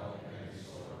to help and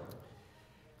restore.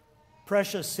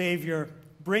 Precious Savior,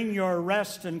 bring your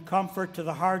rest and comfort to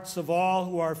the hearts of all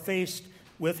who are faced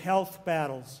with health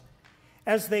battles.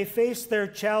 As they face their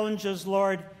challenges,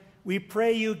 Lord, we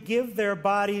pray you give their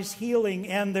bodies healing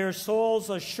and their souls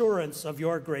assurance of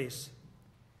your grace.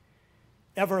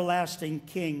 Everlasting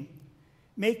King,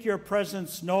 make your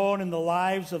presence known in the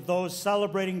lives of those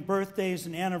celebrating birthdays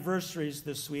and anniversaries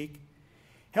this week.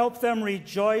 Help them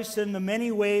rejoice in the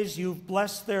many ways you've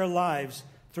blessed their lives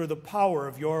through the power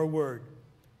of your word.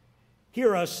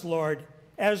 Hear us, Lord,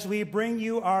 as we bring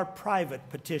you our private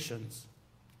petitions.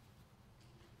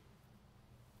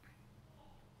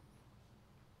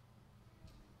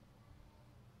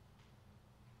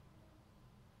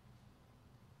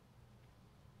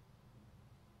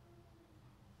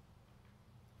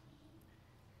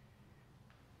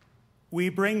 We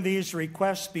bring these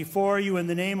requests before you in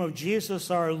the name of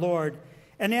Jesus our Lord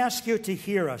and ask you to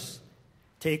hear us.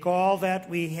 Take all that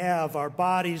we have, our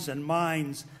bodies and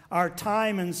minds, our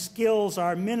time and skills,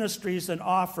 our ministries and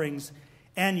offerings,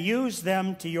 and use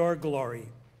them to your glory.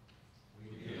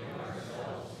 We give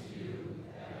ourselves to you,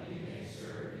 that we may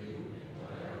serve you in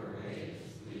whatever way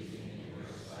is pleasing in your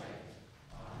sight.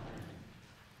 Amen.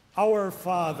 Our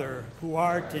Father, who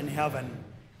art in heaven,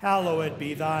 hallowed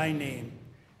be thy name.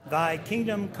 Thy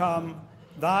kingdom come,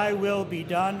 thy will be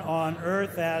done on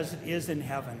earth as it is in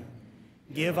heaven.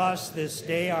 Give us this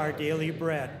day our daily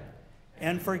bread,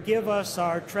 and forgive us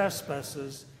our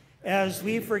trespasses, as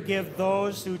we forgive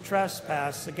those who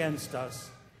trespass against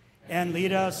us. And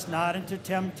lead us not into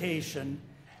temptation,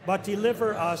 but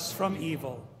deliver us from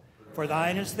evil. For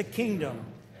thine is the kingdom,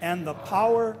 and the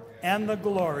power, and the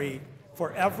glory,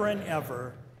 forever and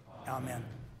ever. Amen.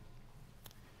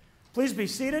 Please be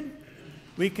seated.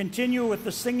 We continue with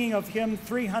the singing of hymn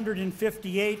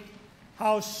 358,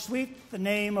 How Sweet the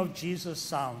Name of Jesus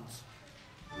Sounds.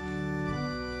 Amen.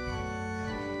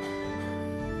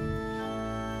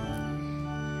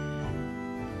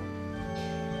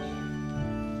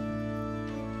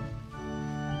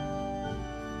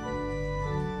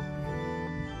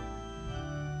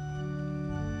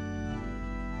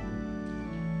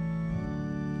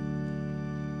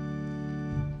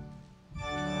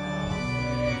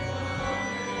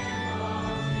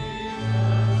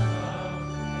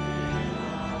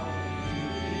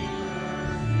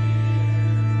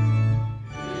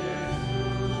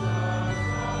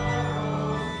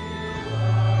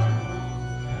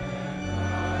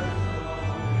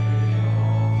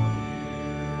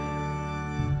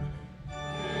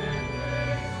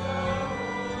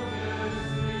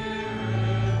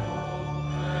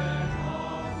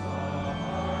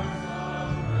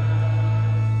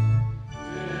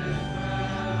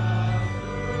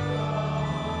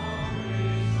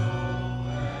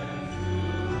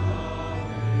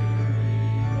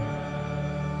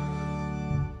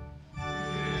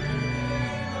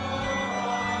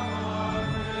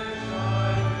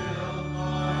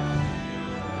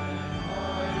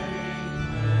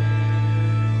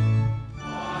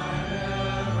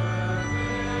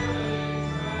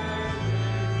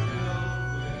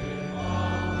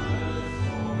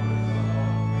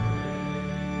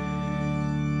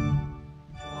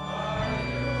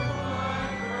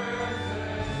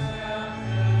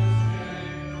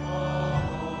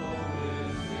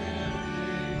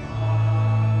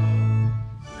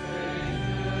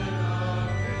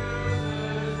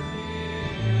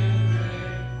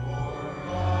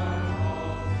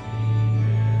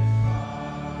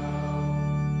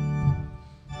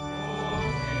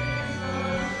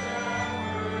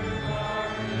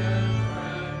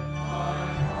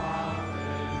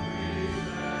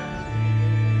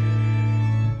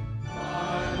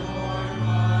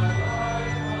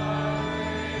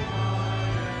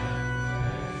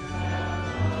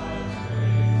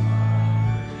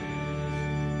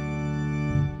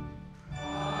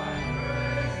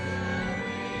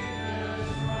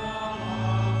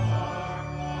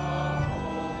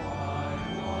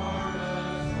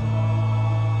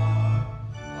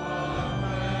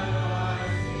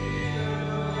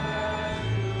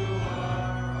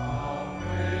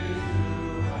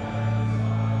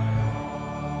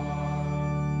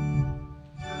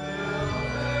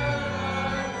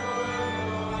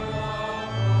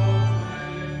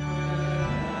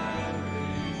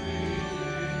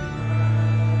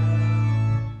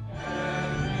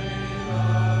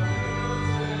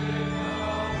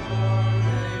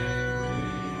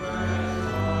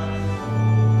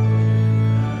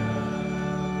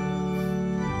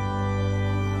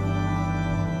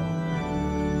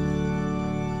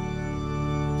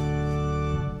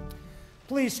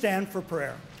 Please stand for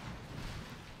prayer.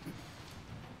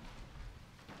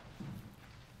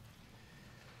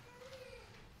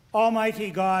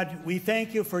 Almighty God, we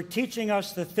thank you for teaching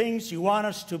us the things you want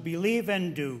us to believe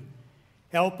and do.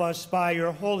 Help us by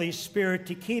your Holy Spirit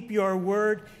to keep your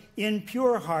word in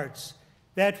pure hearts,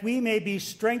 that we may be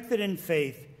strengthened in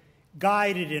faith,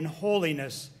 guided in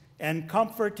holiness, and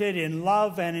comforted in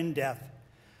love and in death.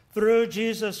 Through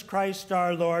Jesus Christ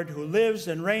our Lord, who lives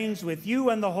and reigns with you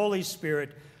and the Holy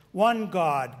Spirit, one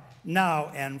God, now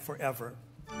and forever.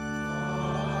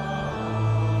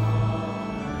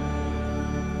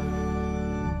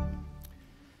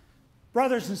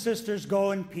 Brothers and sisters,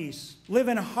 go in peace. Live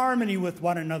in harmony with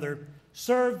one another.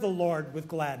 Serve the Lord with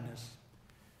gladness.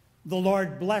 The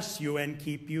Lord bless you and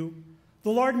keep you.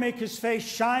 The Lord make his face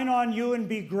shine on you and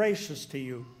be gracious to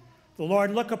you. The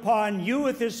Lord look upon you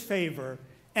with his favor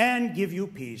and give you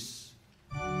peace.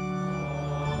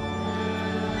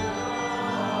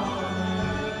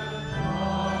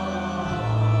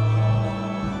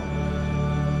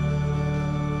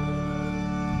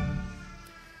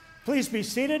 Please be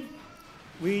seated.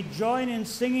 We join in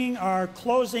singing our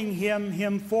closing hymn,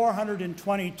 hymn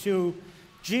 422,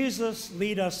 Jesus,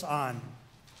 Lead Us On.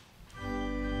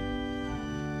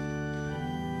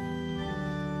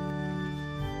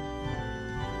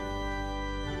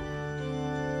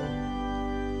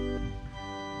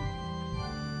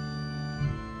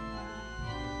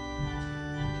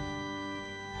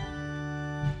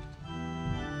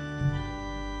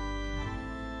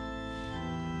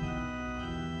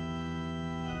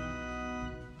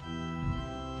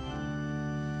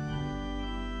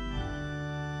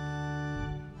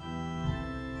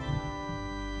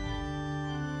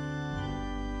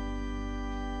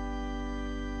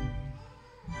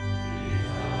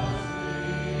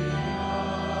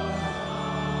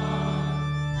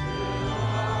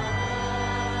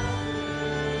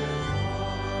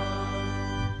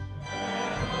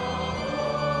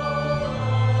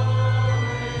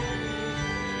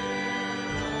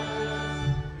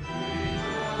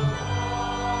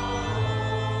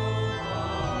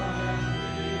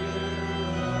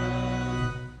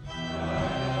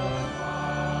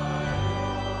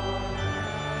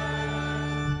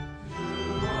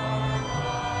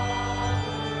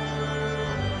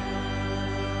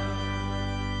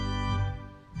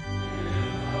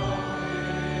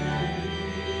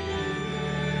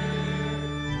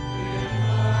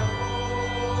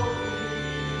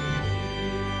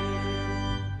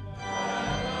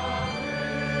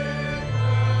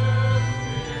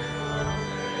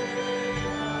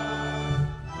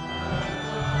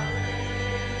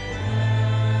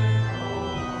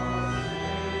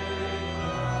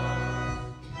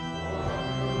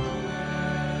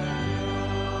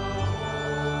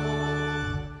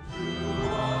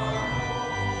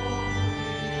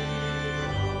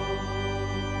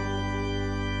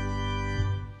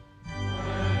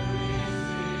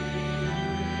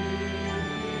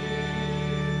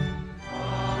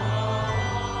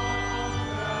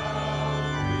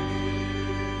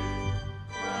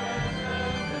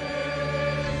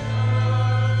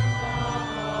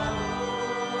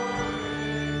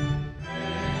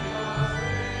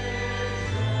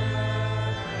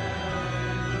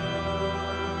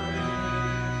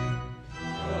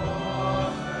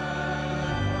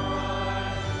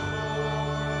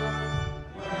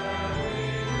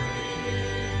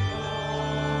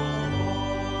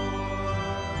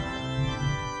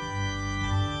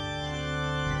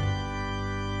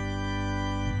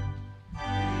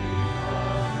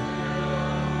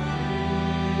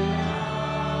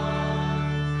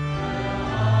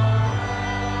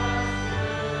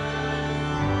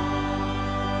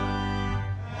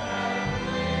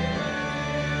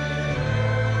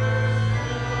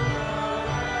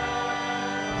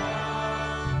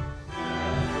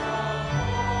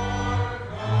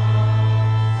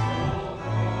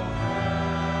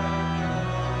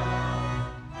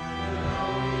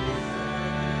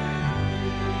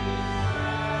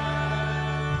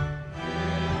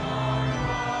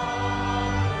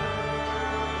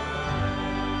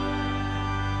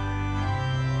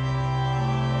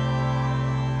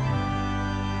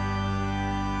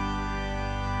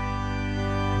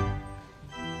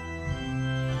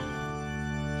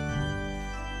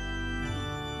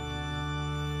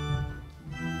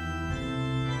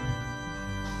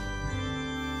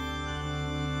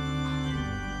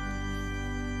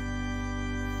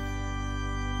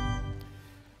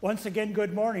 Once again,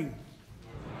 good morning.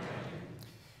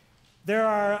 There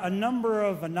are a number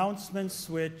of announcements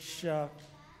which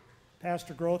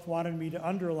Pastor Groth wanted me to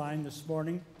underline this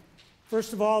morning.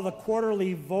 First of all, the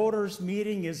quarterly voters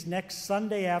meeting is next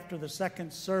Sunday after the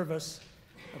second service,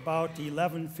 about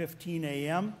 11:15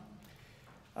 a.m.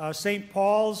 St.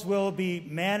 Paul's will be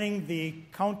manning the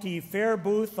county fair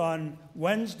booth on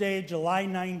Wednesday, July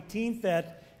 19th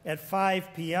at 5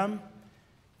 p.m.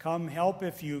 Come help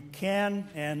if you can,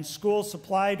 and school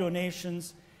supply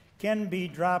donations can be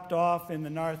dropped off in the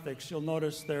narthex. You'll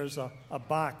notice there's a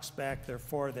box back there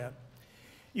for that.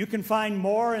 You can find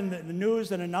more in the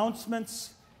news and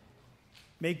announcements.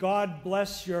 May God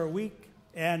bless your week,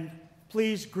 and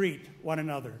please greet one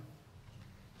another.